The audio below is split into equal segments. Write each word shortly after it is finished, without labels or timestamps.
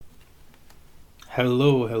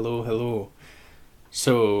Hello, hello, hello.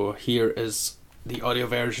 So, here is the audio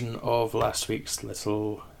version of last week's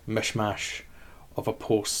little mishmash of a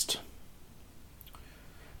post.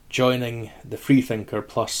 Joining the Freethinker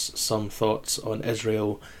plus some thoughts on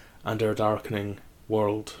Israel and our darkening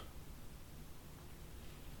world.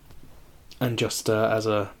 And just as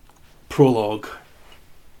a prologue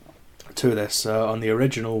to this, on the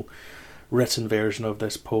original written version of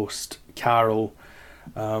this post, Carol,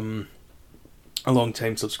 a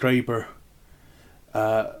long-time subscriber,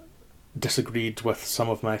 disagreed with some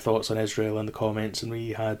of my thoughts on Israel in the comments, and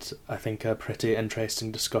we had, I think, a pretty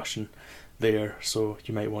interesting discussion there, so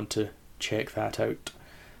you might want to check that out.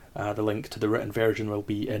 The link to the written version will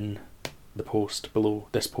be in the post below,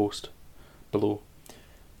 this post below.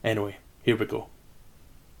 Anyway, here we go.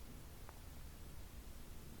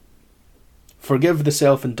 Forgive the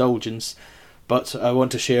self-indulgence, but I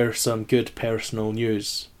want to share some good personal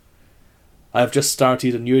news. I have just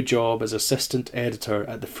started a new job as assistant editor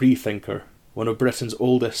at the Freethinker, one of Britain's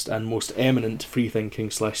oldest and most eminent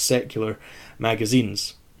freethinking/secular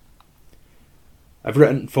magazines. I've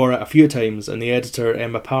written for it a few times, and the editor,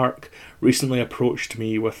 Emma Park, recently approached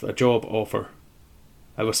me with a job offer.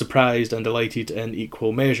 I was surprised and delighted in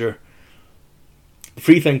equal measure. The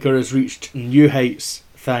Freethinker has reached new heights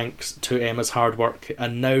thanks to Emma's hard work,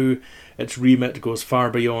 and now its remit goes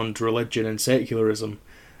far beyond religion and secularism.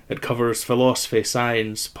 It covers philosophy,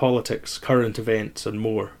 science, politics, current events, and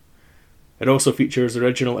more. It also features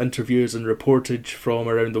original interviews and reportage from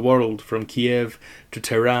around the world, from Kiev to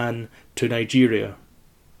Tehran to Nigeria.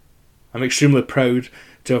 I'm extremely proud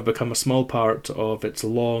to have become a small part of its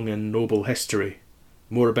long and noble history,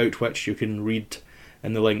 more about which you can read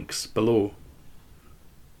in the links below.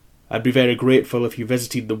 I'd be very grateful if you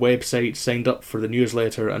visited the website, signed up for the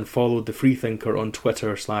newsletter, and followed the Freethinker on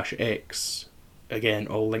Twitter/X. Again,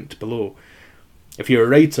 all linked below. If you're a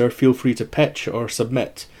writer, feel free to pitch or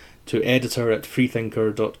submit to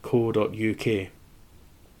editor@freethinker.co.uk.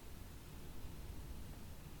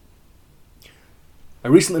 I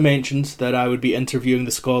recently mentioned that I would be interviewing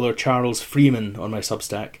the scholar Charles Freeman on my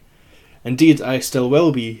Substack. Indeed, I still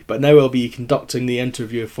will be, but now I'll be conducting the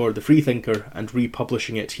interview for the Freethinker and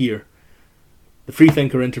republishing it here. The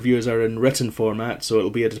Freethinker interviews are in written format, so it'll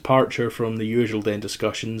be a departure from the usual den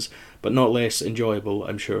discussions, but not less enjoyable,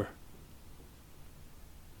 I'm sure.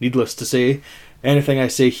 Needless to say, anything I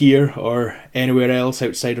say here or anywhere else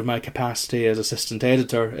outside of my capacity as assistant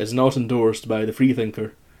editor is not endorsed by the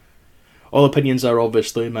Freethinker. All opinions are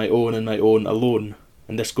obviously my own and my own alone,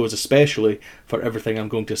 and this goes especially for everything I'm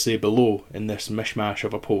going to say below in this mishmash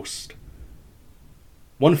of a post.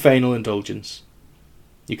 One final indulgence.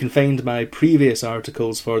 You can find my previous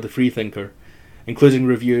articles for the Freethinker, including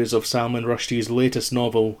reviews of Salman Rushdie's latest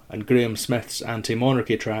novel and Graham Smith's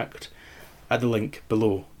anti-monarchy tract, at the link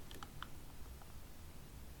below.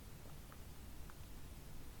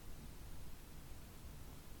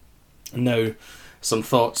 And now, some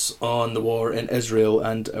thoughts on the war in Israel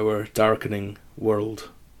and our darkening world.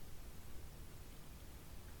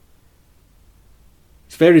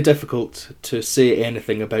 It's very difficult to say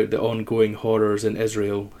anything about the ongoing horrors in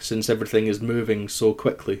Israel since everything is moving so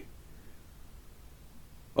quickly.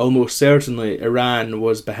 Almost certainly Iran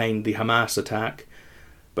was behind the Hamas attack,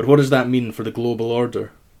 but what does that mean for the global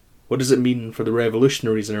order? What does it mean for the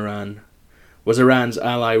revolutionaries in Iran? Was Iran's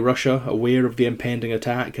ally Russia aware of the impending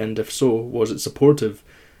attack, and if so, was it supportive?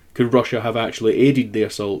 Could Russia have actually aided the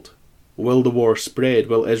assault? Will the war spread?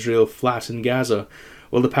 Will Israel flatten Gaza?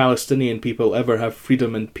 Will the Palestinian people ever have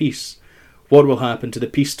freedom and peace? What will happen to the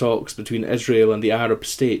peace talks between Israel and the Arab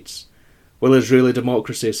states? Will Israeli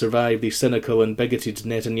democracy survive the cynical and bigoted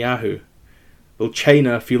Netanyahu? Will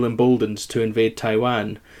China feel emboldened to invade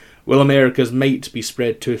Taiwan? Will America's might be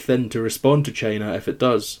spread too thin to respond to China if it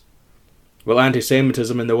does? Will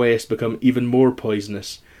anti-Semitism in the West become even more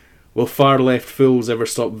poisonous? Will far-left fools ever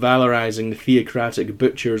stop valorising the theocratic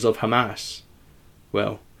butchers of Hamas?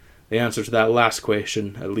 Well, the answer to that last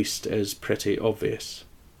question, at least, is pretty obvious.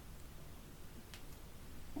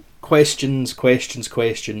 Questions,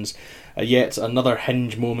 yet another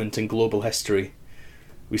hinge moment in global history.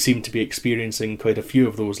 We seem to be experiencing quite a few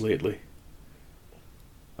of those lately.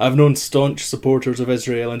 I've known staunch supporters of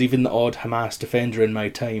Israel and even the odd Hamas defender in my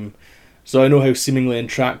time, so I know how seemingly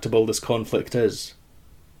intractable this conflict is.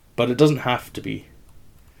 But it doesn't have to be.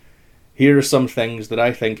 Here are some things that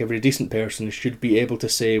I think every decent person should be able to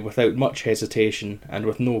say without much hesitation and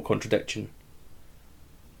with no contradiction.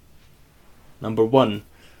 Number 1.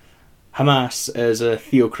 Hamas is a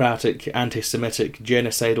theocratic, anti-Semitic,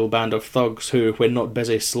 genocidal band of thugs who, when not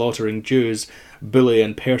busy slaughtering Jews, bully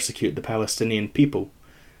and persecute the Palestinian people.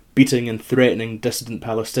 beating and threatening dissident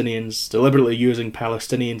Palestinians, deliberately using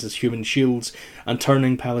Palestinians as human shields, and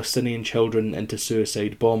turning Palestinian children into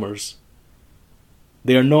suicide bombers.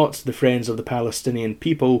 They are not the friends of the Palestinian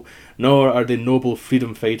people, nor are they noble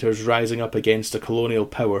freedom fighters rising up against a colonial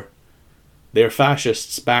power. They are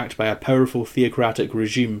fascists backed by a powerful theocratic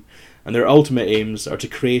regime, and their ultimate aims are to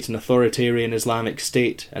create an authoritarian Islamic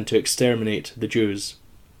state and to exterminate the Jews.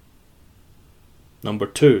 Number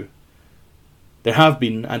 2. There have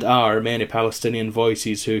been and are many Palestinian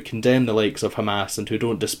voices who condemn the likes of Hamas and who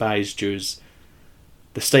don't despise Jews.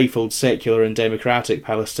 The stifled, secular and democratic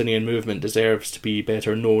Palestinian movement deserves to be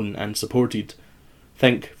better known and supported.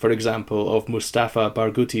 Think, for example, of Mustafa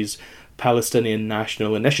Barghouti's Palestinian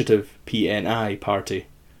National Initiative (PNI) party.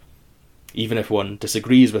 Even if one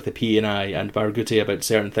disagrees with the PNI and Barghouti about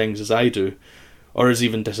certain things as I do, or is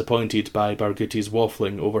even disappointed by Barghouti's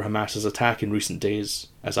waffling over Hamas's attack in recent days,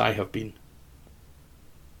 as I have been.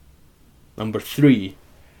 Number 3.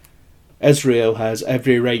 Israel has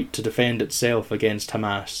every right to defend itself against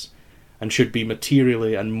Hamas, and should be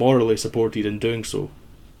materially and morally supported in doing so.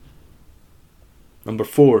 Number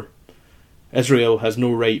 4. Israel has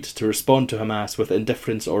no right to respond to Hamas with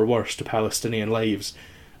indifference or worse to Palestinian lives,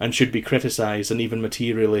 and should be criticised and even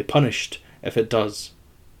materially punished if it does.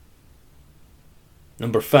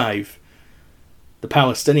 Number 5. The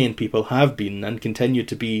Palestinian people have been and continue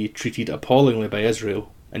to be treated appallingly by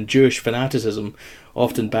Israel, and Jewish fanaticism,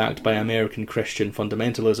 often backed by American Christian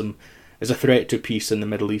fundamentalism, is a threat to peace in the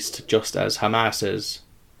Middle East just as Hamas is.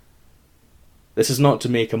 This is not to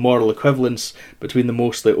make a moral equivalence between the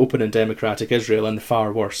mostly open and democratic Israel and the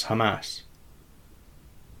far worse Hamas.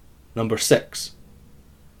 Number 6.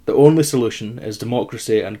 The only solution is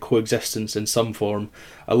democracy and coexistence in some form,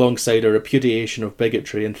 alongside a repudiation of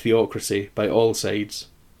bigotry and theocracy by all sides.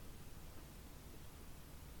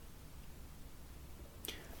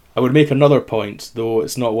 I would make another point, though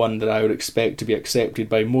it's not one that I would expect to be accepted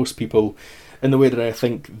by most people in the way that I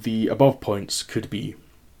think the above points could be.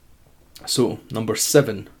 So, number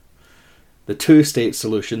 7. The two-state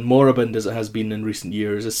solution, moribund as it has been in recent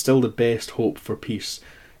years, is still the best hope for peace,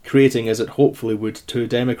 creating, as it hopefully would, two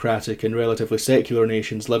democratic and relatively secular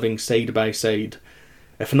nations living side by side,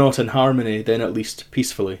 if not in harmony, then at least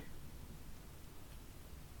peacefully.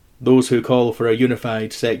 Those who call for a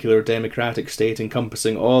unified, secular, democratic state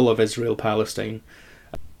encompassing all of Israel-Palestine,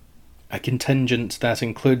 a contingent that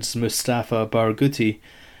includes Mustafa Barghouti,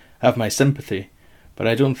 have my sympathy, but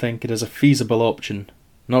I don't think it is a feasible option,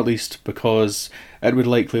 not least because it would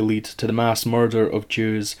likely lead to the mass murder of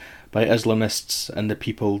Jews by Islamists and the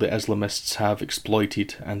people the Islamists have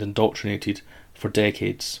exploited and indoctrinated for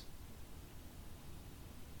decades.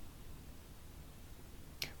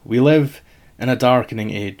 We live in a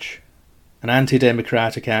darkening age. An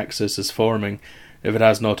anti-democratic axis is forming, if it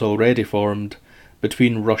has not already formed,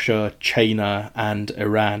 between Russia, China and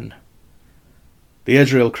Iran. The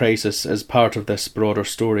Israel crisis is part of this broader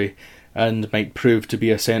story, and might prove to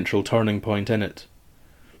be a central turning point in it.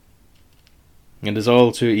 It is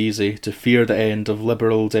all too easy to fear the end of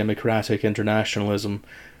liberal democratic internationalism,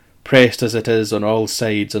 pressed as it is on all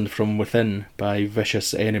sides and from within by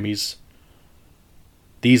vicious enemies.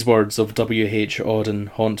 These words of W. H. Auden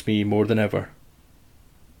haunt me more than ever.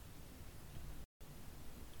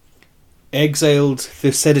 Exiled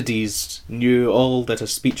Thucydides knew all that a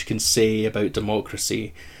speech can say about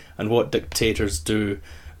democracy, and what dictators do,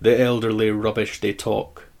 the elderly rubbish they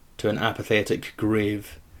talk, to an apathetic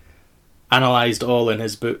grave. Analysed all in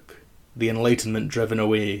his book, The Enlightenment Driven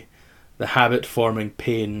Away, the habit-forming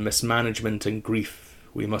pain, mismanagement and grief,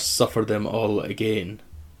 we must suffer them all again.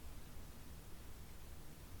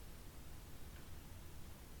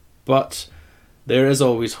 But there is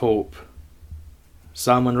always hope.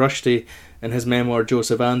 Salman Rushdie, in his memoir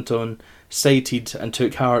Joseph Anton, cited and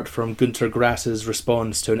took heart from Günter Grass's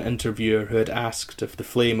response to an interviewer who had asked if the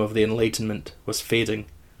flame of the Enlightenment was fading.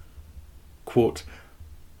 Quote,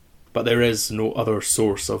 "But there is no other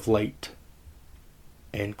source of light."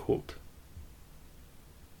 End quote.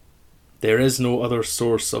 There is no other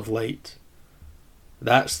source of light.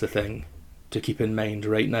 That's the thing to keep in mind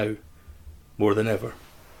right now, more than ever.